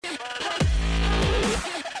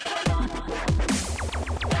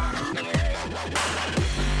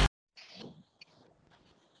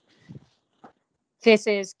This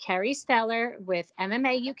is Kerry Steller with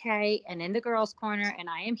MMA UK and in the Girls Corner, and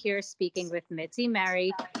I am here speaking with Mitzi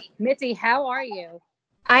Mary. Mitzi, how are you?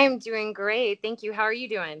 I am doing great. Thank you. How are you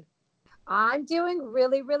doing? I'm doing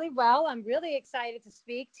really, really well. I'm really excited to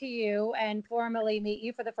speak to you and formally meet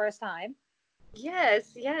you for the first time.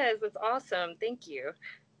 Yes, that's awesome. Thank you.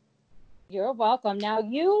 You're welcome. Now,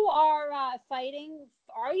 you are fighting.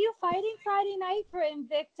 Are you fighting Friday night for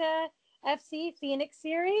Invicta FC Phoenix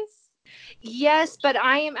Series? Yes, but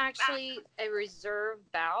I am actually a reserve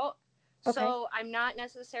bout. Okay. So I'm not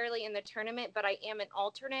necessarily in the tournament, but I am an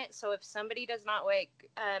alternate. So if somebody does not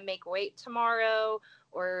make weight tomorrow,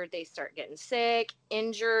 or they start getting sick,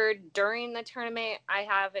 injured during the tournament, I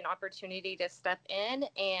have an opportunity to step in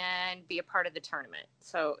and be a part of the tournament.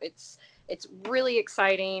 So it's really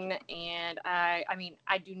exciting, and I mean,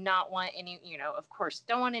 I do not want any, of course,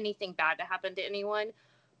 don't want anything bad to happen to anyone.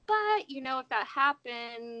 But, if that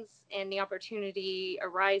happens and the opportunity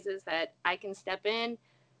arises that I can step in,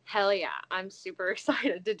 hell yeah, I'm super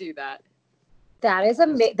excited to do that.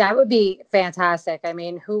 That would be fantastic. I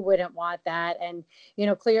mean, who wouldn't want that? And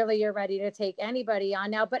clearly you're ready to take anybody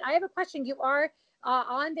on now. But I have a question. You are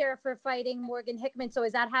on there for fighting Morgan Hickman. So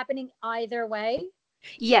is that happening either way?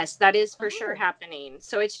 Yes, that is for sure Oh, happening.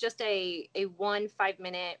 So it's just a 1 5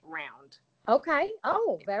 minute round. okay.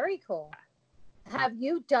 Oh, very cool. Have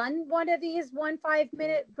you done one of these 1 5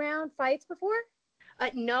 minute round fights before?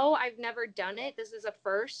 No, I've never done it. This is a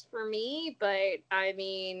first for me, but I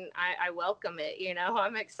mean, I welcome it.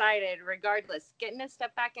 I'm excited regardless. Getting to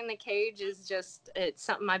step back in the cage it's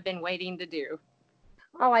something I've been waiting to do.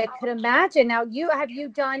 Oh, I could imagine. Now, you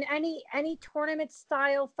done any tournament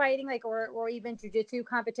style fighting, like or even jujitsu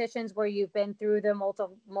competitions where you've been through the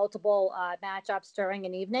multiple matchups during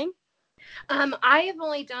an evening? I have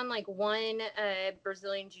only done like one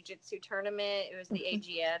Brazilian Jiu Jitsu tournament. It was the Mhm.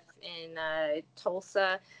 AGF in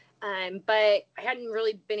Tulsa. But I hadn't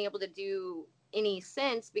really been able to do any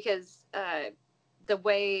since because the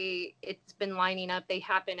way it's been lining up, they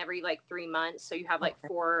happen every like 3 months. So you have like Okay.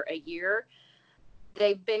 four a year.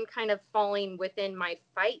 They've been kind of falling within my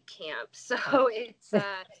fight camp. So Right.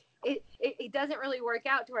 it doesn't really work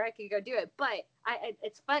out to where I could go do it. But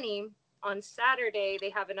it's funny, on Saturday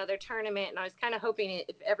they have another tournament, and I was kind of hoping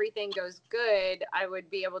if everything goes good, I would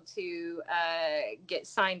be able to get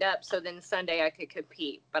signed up so then Sunday I could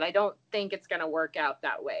compete. But I don't think it's going to work out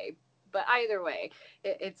that way. But either way,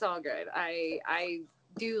 it's all good. I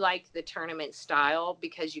do like the tournament style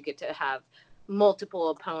because you get to have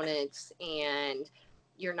multiple opponents, and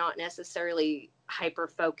you're not necessarily hyper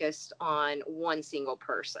focused on one single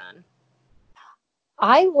person.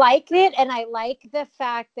 I like it, and I like the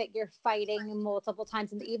fact that you're fighting multiple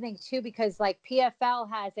times in the evening too, because like PFL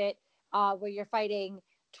has it where you're fighting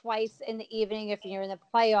twice in the evening if you're in the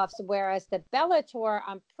playoffs, whereas the Bellator,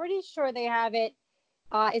 I'm pretty sure they have it.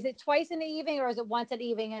 Is it twice in the evening or is it once in the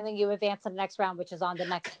evening and then you advance to the next round, which is on the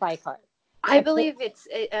next fight card? I I put believe it's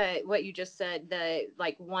what you just said, the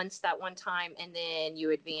like once that one time and then you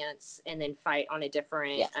advance and then fight on a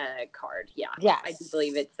different yes, card. Yeah, I do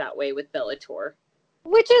believe yes. it's that way with Bellator.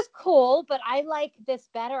 Which is cool, but I like this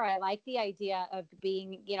better. I like the idea of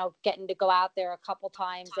being, getting to go out there a couple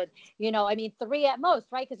times and, I mean, three at most,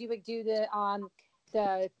 right? Because you would do the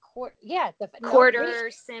court, yeah, the no three, Quarter,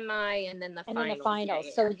 semi, and then the and then the finals. Yeah, finals.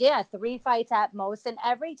 yeah, So yeah, three fights at most. And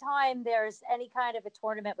every time there's any kind of a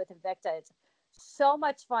tournament with Invicta, it's so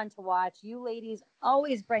much fun to watch. You ladies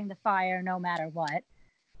always bring the fire, no matter what.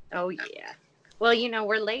 oh yeah. Well,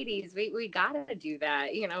 we're ladies. We gotta do that.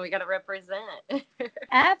 We gotta represent.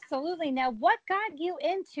 Absolutely. Now, what got you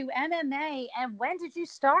into MMA, and when did you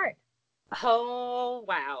start? Oh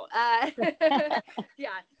wow. Yeah.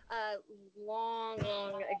 Long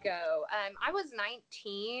ago. I was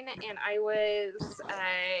 19, and I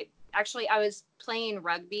was playing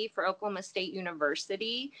rugby for Oklahoma State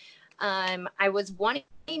University. I was wanting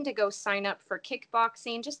to go sign up for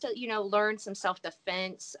kickboxing just to learn some self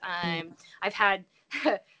defense. I've had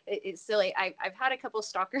it's silly. I've had a couple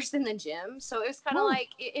stalkers in the gym, so it was kind of Hmm. like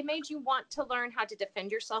it made you want to learn how to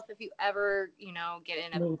defend yourself if you ever get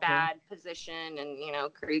in a Me too. bad position,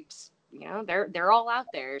 and creeps, they're all out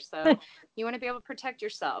there, so you want to be able to protect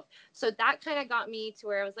yourself. So that kind of got me to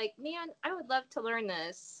where I was like, man, I would love to learn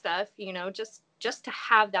this stuff, just to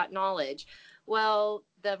have that knowledge. Well,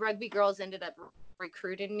 the rugby girls ended up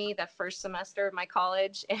recruiting me the first semester of my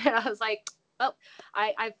college, and I was like, well,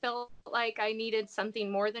 I felt like I needed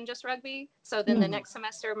something more than just rugby. So then the Hmm. next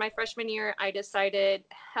semester of my freshman year, I decided,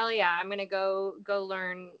 hell yeah, I'm gonna go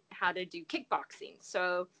learn how to do kickboxing.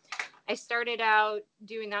 So I started out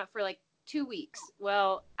doing that for like 2 weeks.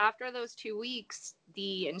 Well, after those 2 weeks,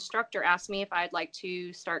 the instructor asked me if I'd like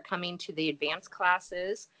to start coming to the advanced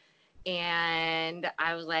classes. And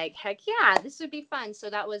I was like, heck yeah, this would be fun. So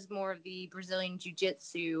that was more of the Brazilian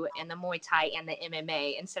Jiu-Jitsu and the Muay Thai and the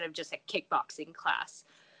MMA instead of just a kickboxing class.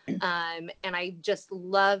 And I just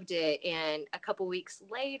loved it. And a couple weeks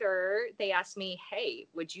later, they asked me, hey,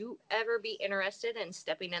 would you ever be interested in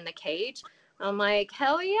stepping in the cage? I'm like,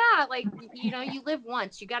 hell yeah. Like, you live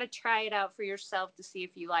once, you got to try it out for yourself to see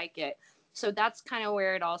if you like it. So that's kind of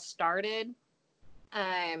where it all started.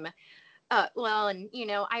 Well, and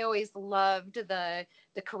I always loved the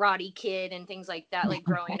Karate Kid and things like that. Like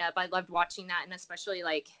growing up, I loved watching that, and especially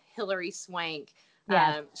like Hilary Swank.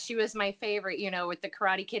 Yeah. She was my favorite, with the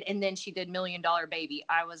Karate Kid, and then she did $1 Million Baby.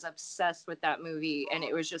 I was obsessed with that movie, and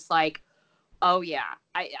it was just like, oh yeah,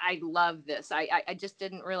 I love this. I just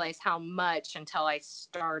didn't realize how much until I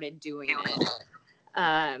started doing it.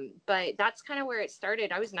 But that's kind of where it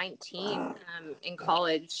started. I was 19 in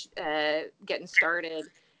college, getting started.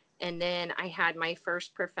 And then I had my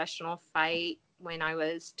first professional fight when I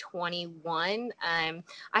was 21. I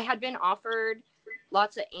had been offered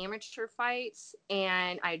lots of amateur fights,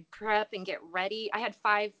 and I'd prep and get ready. I had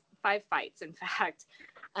five fights, in fact,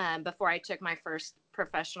 before I took my first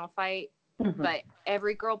professional fight. Mm-hmm. But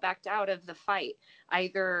every girl backed out of the fight,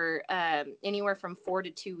 either anywhere from 4 to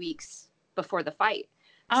 2 weeks before the fight.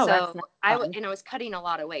 Oh, so I was cutting a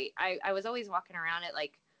lot of weight. I was always walking around at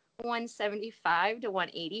like 175 to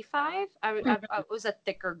 185. I was a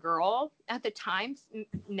thicker girl at the time.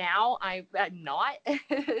 Now I'm not.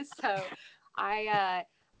 So I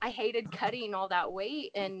hated cutting all that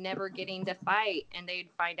weight and never getting to fight. And they'd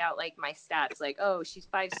find out like my stats, like, oh, she's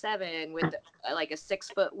 5'7" with like a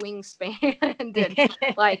 6-foot wingspan,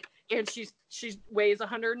 and like, and she weighs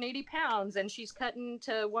 180 pounds and she's cutting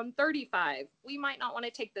to 135. We might not want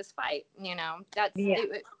to take this fight.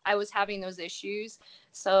 I was having those issues.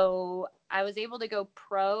 So I was able to go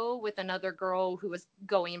pro with another girl who was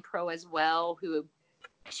going pro as well,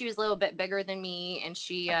 she was a little bit bigger than me, and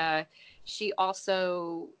she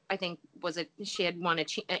also, I think, she had won an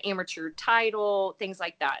amateur title, things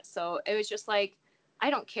like that. So it was just like,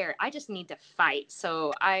 I don't care. I just need to fight.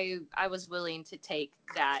 So I was willing to take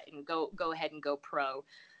that and go ahead and go pro,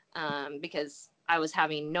 because I was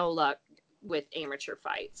having no luck with amateur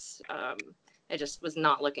fights. It just was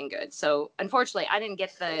not looking good. So unfortunately, I didn't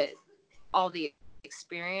get all the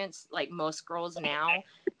experience like most girls now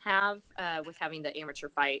have with having the amateur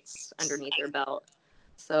fights underneath their belt.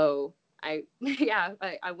 So I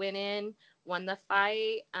went in, won the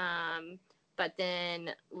fight, but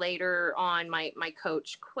then later on my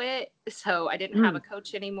coach quit, so I didn't have a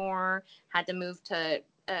coach anymore. Had to move to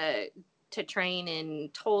train in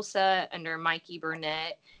Tulsa under Mikey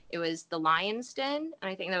Burnett. It was the Lion's Den,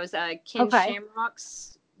 and I think that was Ken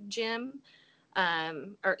Shamrock's gym,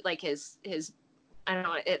 or like his I don't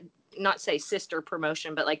know, not say sister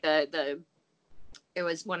promotion, but like it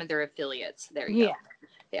was one of their affiliates. There you go.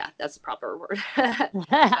 Yeah, that's the proper word.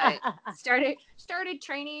 But started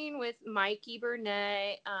training with Mikey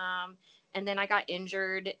Burnett, and then I got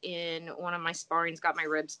injured in one of my sparrings, got my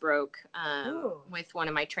ribs broke with one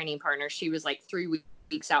of my training partners. She was like 3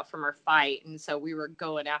 weeks out from her fight, and so we were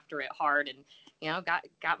going after it hard, and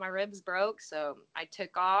got my ribs broke. So I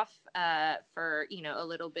took off for a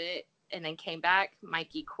little bit, and then came back.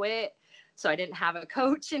 Mikey quit, so I didn't have a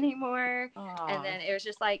coach anymore. Aww. And then it was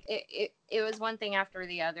just like it was one thing after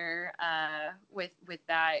the other with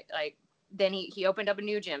that. Like, then he opened up a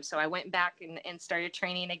new gym, so I went back and started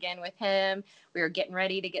training again with him. We were getting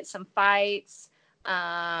ready to get some fights. Then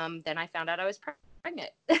I found out I was pregnant.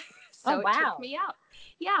 So It took me out.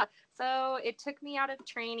 Yeah, so it took me out of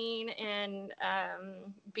training and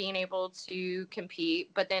being able to compete.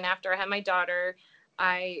 But then after I had my daughter,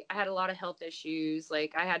 I had a lot of health issues.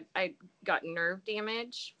 Like I got nerve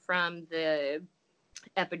damage from the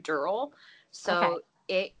epidural. So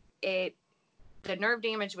the nerve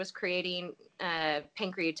damage was creating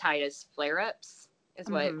pancreatitis flare-ups, is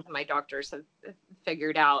what my doctors have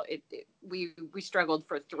figured out. We struggled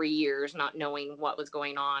for 3 years not knowing what was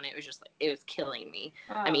going on. It was just like, it was killing me.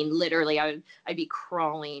 I mean, literally I'd be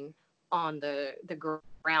crawling on the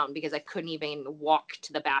ground because I couldn't even walk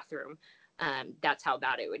to the bathroom. That's how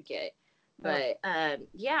bad it would get. But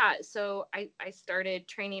so I started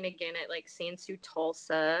training again at like Sansu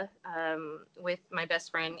Tulsa with my best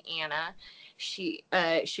friend Anna. She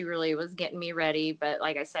really was getting me ready, but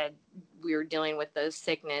like I said, we were dealing with the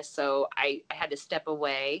sickness, so I had to step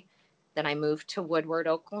away. Then I moved to Woodward,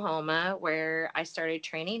 Oklahoma, where I started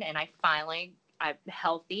training, and I'm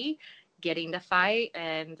healthy, getting to fight,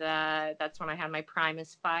 and that's when I had my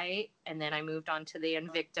Primus fight, and then I moved on to the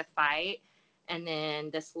Invicta fight. And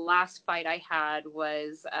then this last fight I had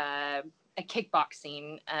was a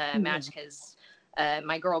kickboxing match because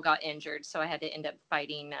my girl got injured. So I had to end up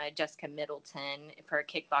fighting Jessica Middleton for a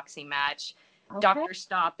kickboxing match. Okay. Doctor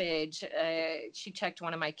stoppage. She checked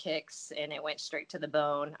one of my kicks and it went straight to the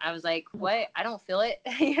bone. I was like, what? I don't feel it.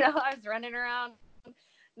 I was running around,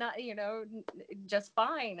 not, just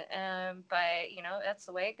fine. But that's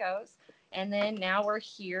the way it goes. And then now we're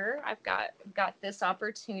here. I've got this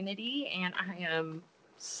opportunity and I am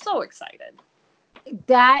so excited.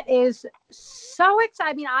 That is so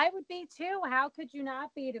exciting. I mean, I would be too. How could you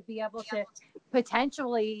not be, to be able to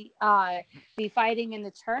potentially be fighting in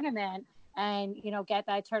the tournament and, get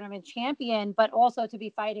that tournament champion, but also to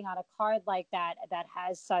be fighting on a card like that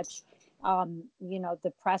has such,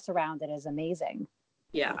 the press around it is amazing.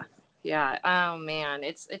 Yeah. Yeah. Oh man,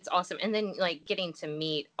 it's awesome. And then like getting to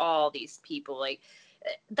meet all these people, like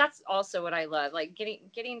that's also what I love. Like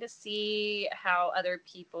getting to see how other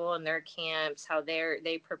people in their camps, how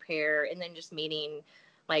they prepare, and then just meeting,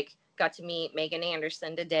 like got to meet Megan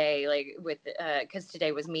Anderson today, like with because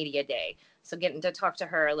today was media day, so getting to talk to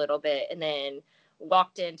her a little bit, and then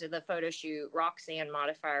walked into the photo shoot. Roxanne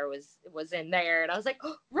Modifier was in there, and I was like,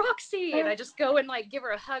 oh, Roxy, and I just go and like give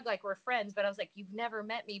her a hug like we're friends. But I was like, you've never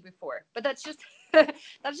met me before. But that's just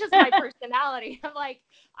that's just my personality. I'm like,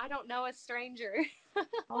 I don't know a stranger.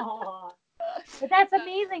 Oh, but that's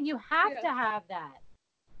amazing. You have to have that.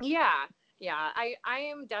 Yeah. Yeah, I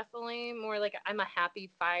am definitely more like I'm a happy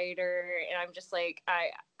fighter, and I'm just like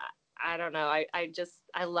I don't know.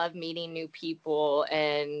 I love meeting new people,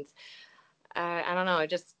 and I don't know.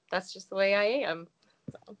 That's just the way I am.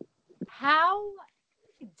 So. How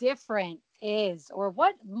different is, or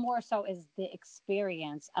what more so is the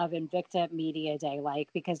experience of Invicta Media Day like?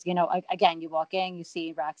 Because, again, you walk in, you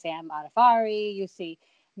see Roxanne Modafferi, you see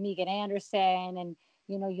Megan Anderson, and,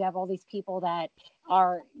 you have all these people that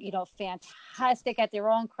are, fantastic at their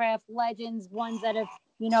own craft, legends, ones that have,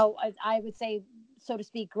 I would say, so to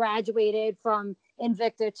speak, graduated from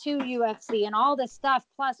Invicta to UFC and all this stuff.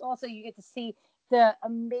 Plus, also, you get to see the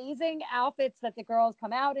amazing outfits that the girls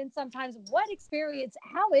come out in sometimes. How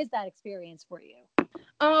is that experience for you?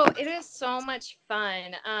 Oh, it is so much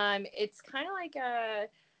fun. It's kind of like I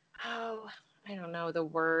don't know the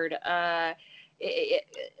word,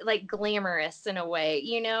 like glamorous in a way,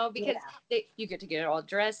 because you get to get all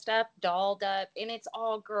dressed up, dolled up, and it's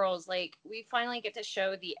all girls. Like we finally get to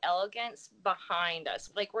show the elegance behind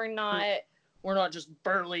us. Like we're not just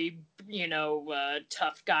burly,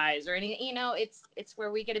 tough guys or anything. It's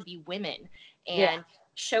where we get to be women and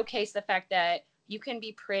showcase the fact that you can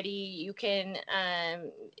be pretty. You can,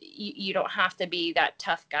 you don't have to be that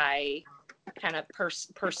tough guy kind of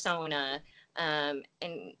persona. And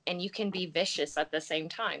you can be vicious at the same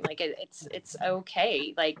time. Like it's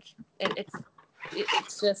okay. Like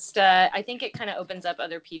it's just, I think it kind of opens up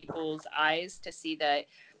other people's eyes to see that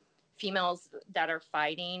females that are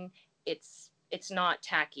fighting, it's not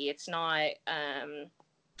tacky. It's not,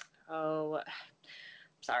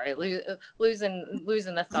 sorry, losing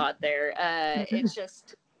the thought there. It's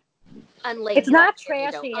just unladylike. It's not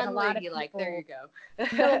trashy. Unladylike. There you go.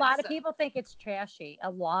 A lot of people think it's trashy. A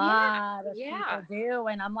lot of people do.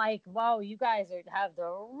 And I'm like, whoa, you guys have the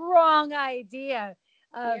wrong idea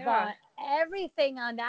of everything on that.